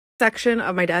section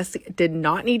of my desk did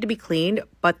not need to be cleaned,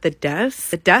 but the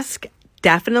desk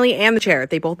definitely, and the chair,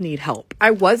 they both need help. I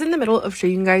was in the middle of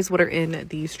showing you guys what are in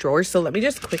these drawers, so let me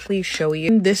just quickly show you.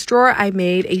 In this drawer, I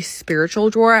made a spiritual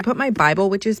drawer. I put my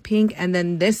Bible, which is pink, and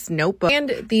then this notebook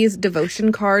and these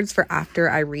devotion cards for after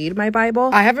I read my Bible.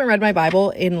 I haven't read my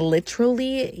Bible in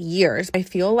literally years. I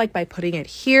feel like by putting it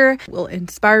here will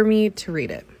inspire me to read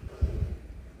it.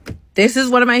 This is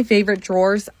one of my favorite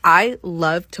drawers. I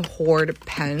love to hoard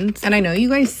pens. And I know you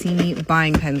guys see me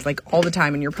buying pens like all the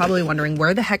time, and you're probably wondering,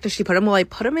 where the heck does she put them? Well, I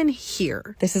put them in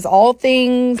here. This is all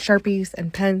things Sharpies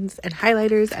and pens and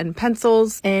highlighters and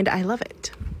pencils, and I love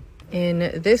it.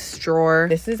 In this drawer,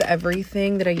 this is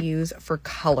everything that I use for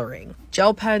coloring.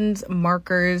 Gel pens,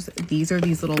 markers. These are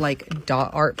these little like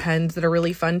dot art pens that are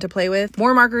really fun to play with.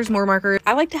 More markers, more markers.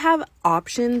 I like to have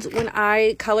options when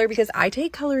I color because I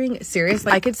take coloring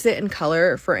seriously. I could sit and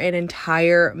color for an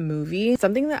entire movie.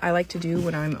 Something that I like to do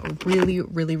when I'm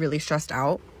really stressed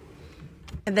out.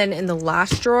 And then in the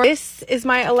last drawer, this is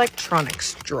my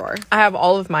electronics drawer. I have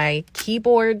all of my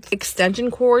keyboards,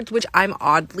 extension cords, which I'm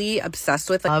oddly obsessed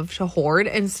with. I love to hoard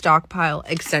and stockpile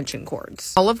extension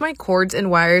cords. All of my cords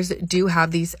and wires do have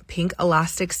these pink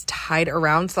elastics tied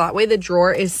around, so that way the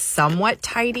drawer is somewhat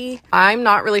tidy. I'm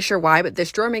not really sure why, but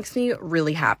this drawer makes me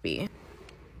really happy.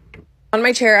 On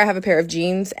my chair, I have a pair of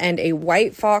jeans and a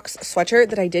white fox sweatshirt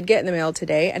that I did get in the mail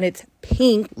today, and it's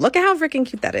pink. Look at how freaking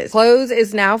cute that is. Clothes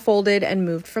is now folded and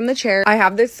moved from the chair. I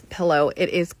have this pillow. It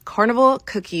is Carnival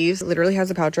Cookies. It literally has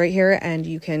a pouch right here, and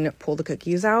you can pull the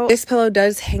cookies out. This pillow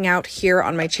does hang out here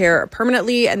on my chair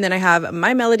permanently, and then I have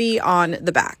My Melody on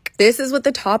the back. This is what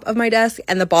the top of my desk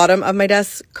and the bottom of my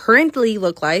desk currently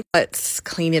look like. Let's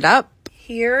clean it up.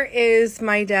 Here is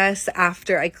my desk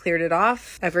after I cleared it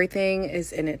off. Everything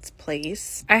is in its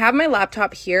place. I have my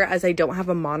laptop here as I don't have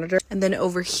a monitor. And then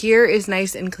over here is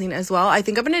nice and clean as well. I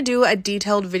think I'm going to do a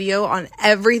detailed video on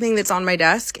everything that's on my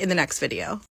desk in the next video.